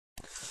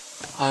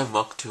Hi,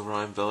 welcome to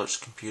Ryan Villard's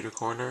Computer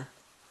Corner,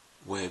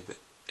 Web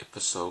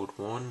Episode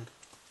 1.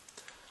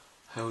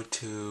 How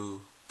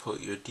to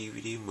put your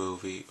DVD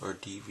movie or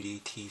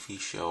DVD TV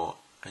show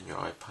on your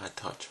iPod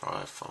Touch or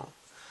iPhone.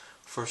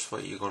 First,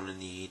 what you're going to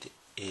need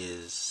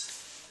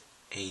is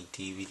a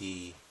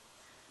DVD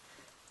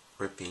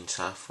ripping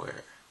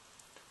software.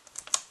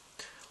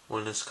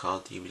 One is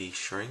called DVD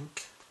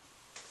Shrink,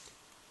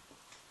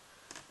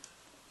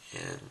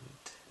 and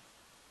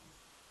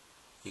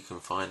you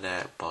can find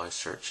that by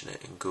searching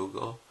it in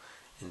Google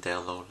and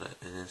download it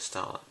and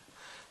install it.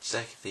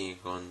 Second thing you're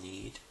going to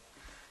need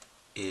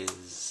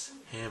is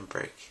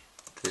Handbrake.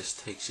 This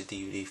takes your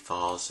DVD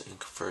files and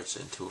converts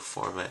it into a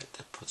format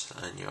that puts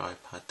it on your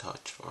iPod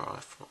Touch or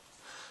iPhone.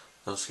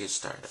 Let's get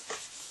started.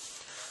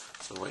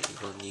 So what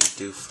you're going to need to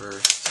do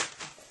first,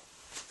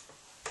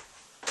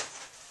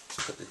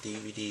 put the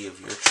DVD of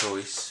your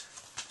choice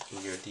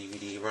in your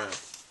DVD ROM.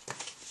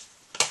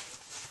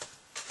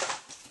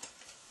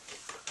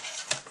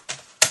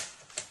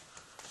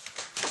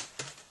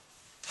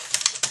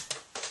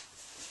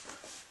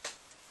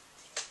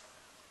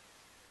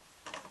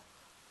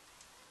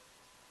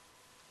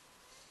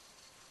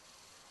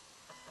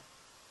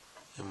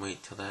 And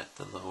wait till that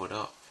to load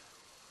up.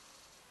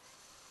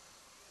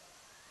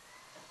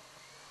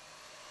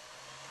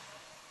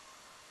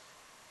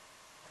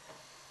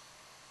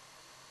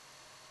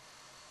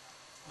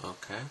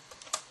 Okay.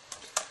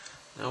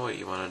 Now what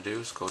you want to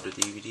do is go to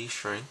DVD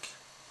Shrink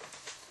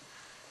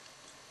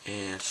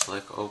and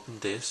select Open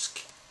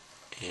Disk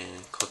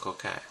and click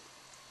OK.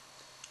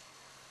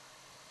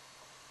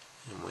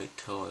 And wait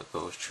till it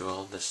goes through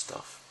all this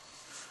stuff.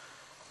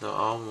 Now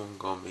I'm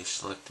going to be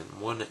selecting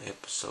one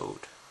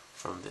episode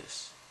from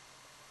this.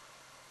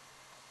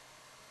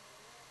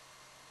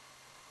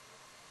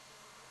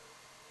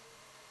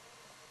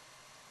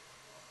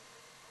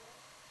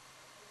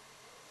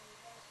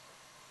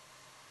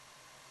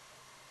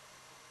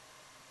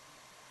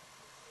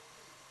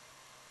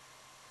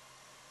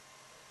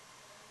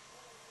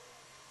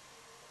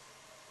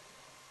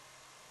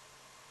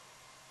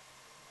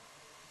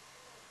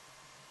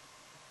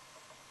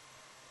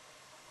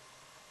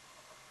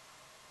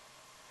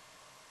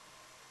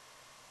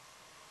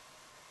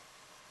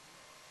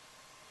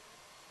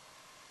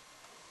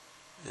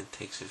 It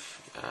takes a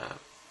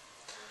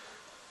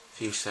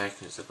few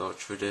seconds to go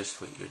through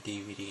this with your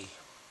DVD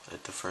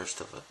at the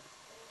first of it.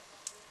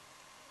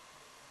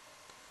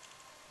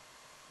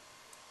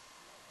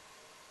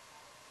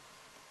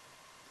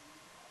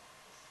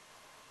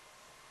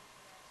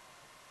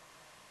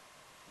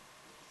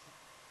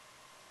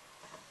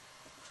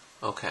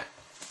 Okay,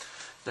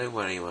 now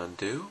what you want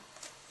to do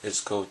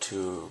is go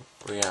to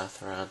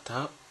Reauthor on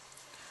top,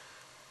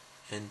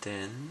 and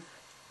then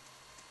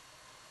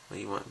what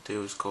you want to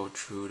do is go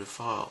through the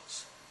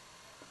files.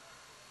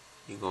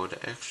 You go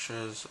to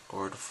extras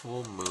or the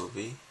full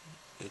movie.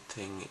 Your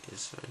thing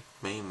is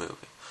a main movie,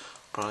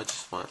 but I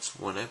just want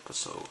one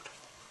episode,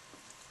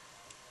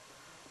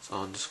 so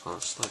I'm just going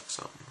to select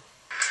something.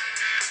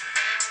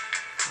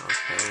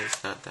 Okay,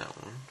 it's not that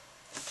one.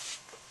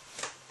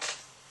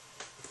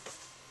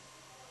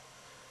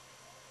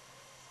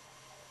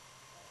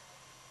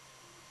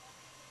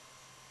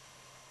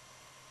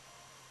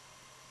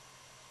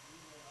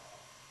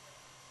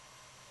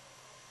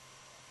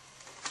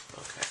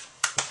 Okay.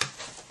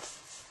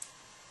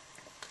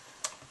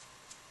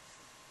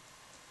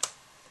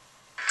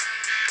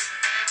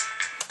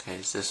 Okay,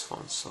 it's this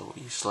one. So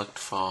you select the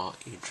file,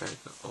 you drag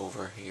it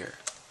over here,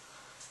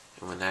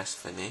 and when that's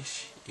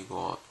finished, you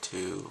go up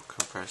to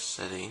Compress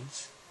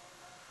Settings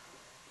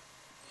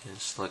and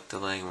select the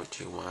language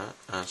you want,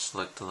 and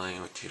select the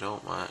language you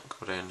don't want.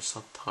 Go down to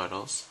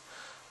Subtitles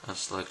and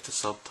select the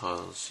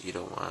subtitles you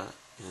don't want,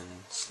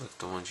 and select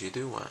the ones you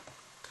do want.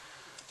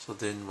 So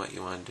then what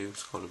you want to do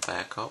is go to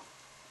Backup,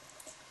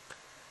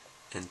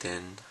 and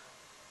then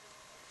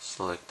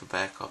select the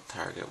backup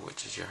target,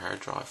 which is your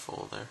hard drive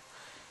folder,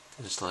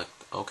 then select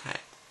OK.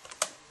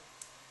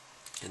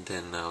 And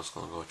then now it's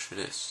going to go through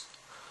this.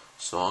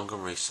 So I'm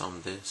going to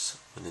resum this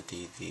when the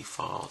DVD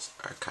files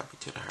are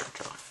copied to the hard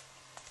drive.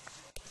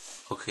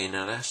 Okay,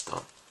 now that's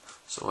done.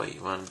 So what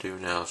you want to do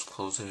now is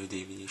close the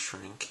DVD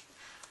Shrink,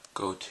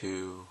 go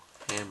to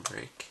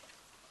Handbrake,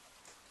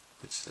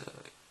 which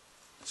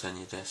is on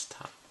your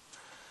desktop,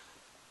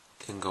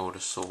 then go to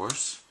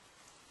Source,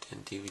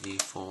 then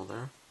DVD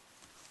folder,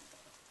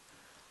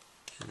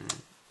 then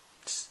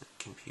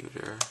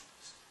Computer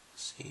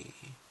C,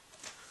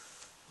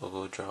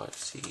 Logo Drive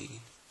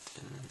C,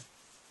 then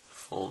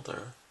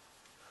Folder,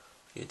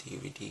 your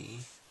DVD,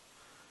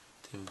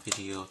 then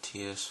Video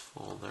TS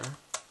folder,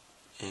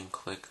 and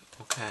click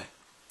OK.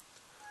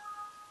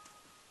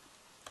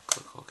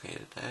 Click OK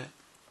to that.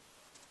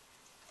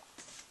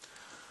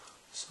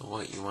 So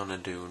what you want to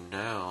do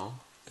now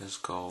is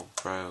go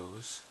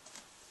Browse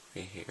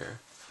right here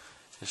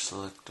and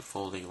select the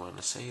folder you want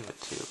to save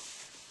it to,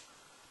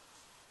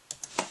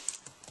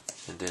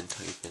 and then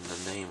type in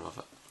the name of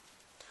it,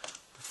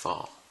 the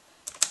file.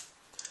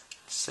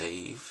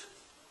 Save.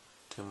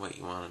 Then what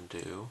you want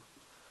to do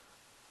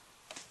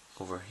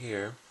over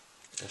here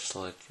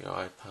select your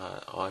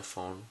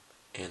iPhone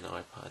and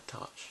iPod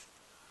Touch.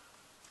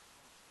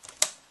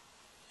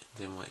 And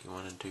then what you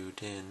want to do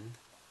then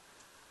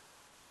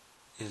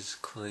is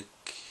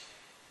click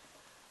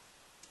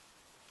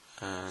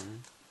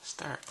on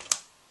Start.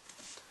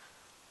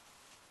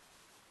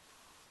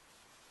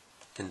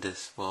 And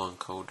this will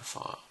encode the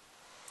file.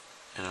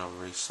 And I'll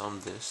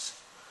resum this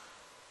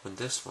when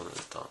this one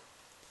is done.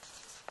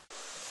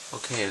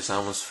 Okay, it's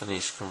almost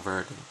finished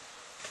converting.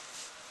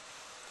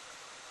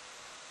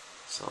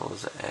 So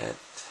it's at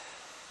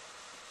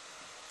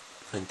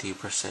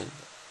 20%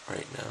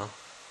 right now,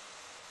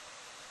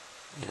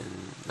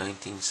 and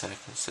 19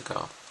 seconds to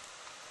go.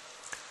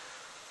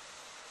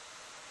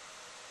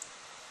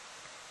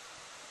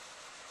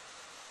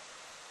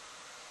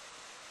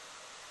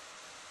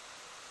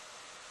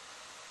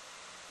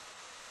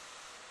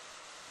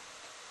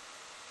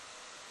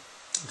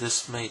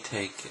 This may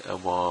take a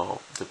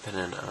while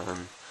depending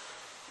on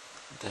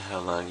how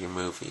long your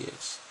movie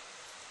is.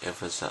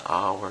 If it's an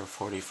hour and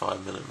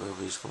 45-minute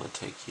movie, it's going to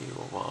take you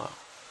a while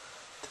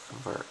to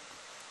convert.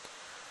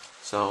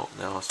 So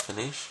now it's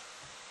finished.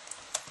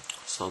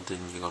 So then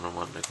you're going to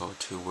want to go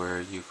to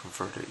where you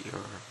converted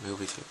your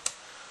movie to.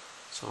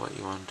 So what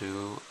you want to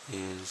do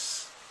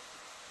is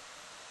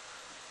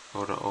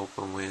go to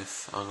open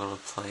with, I'm going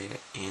to play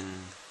it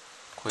in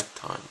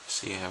QuickTime,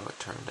 see how it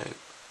turned out.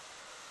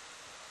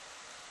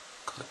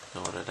 Click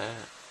no to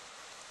that.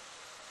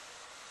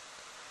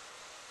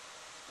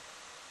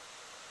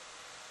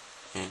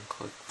 And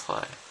click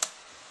play.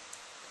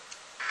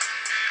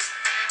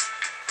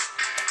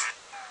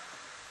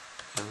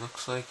 It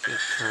looks like it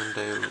turned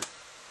out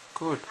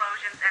good.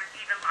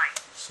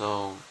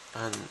 So,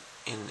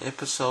 in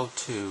episode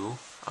 2,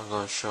 I'm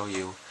going to show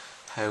you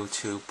how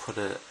to put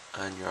it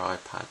on your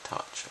iPod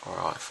Touch or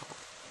iPhone.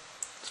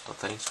 So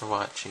thanks for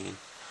watching.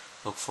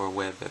 Look for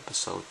Web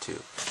episode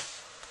 2.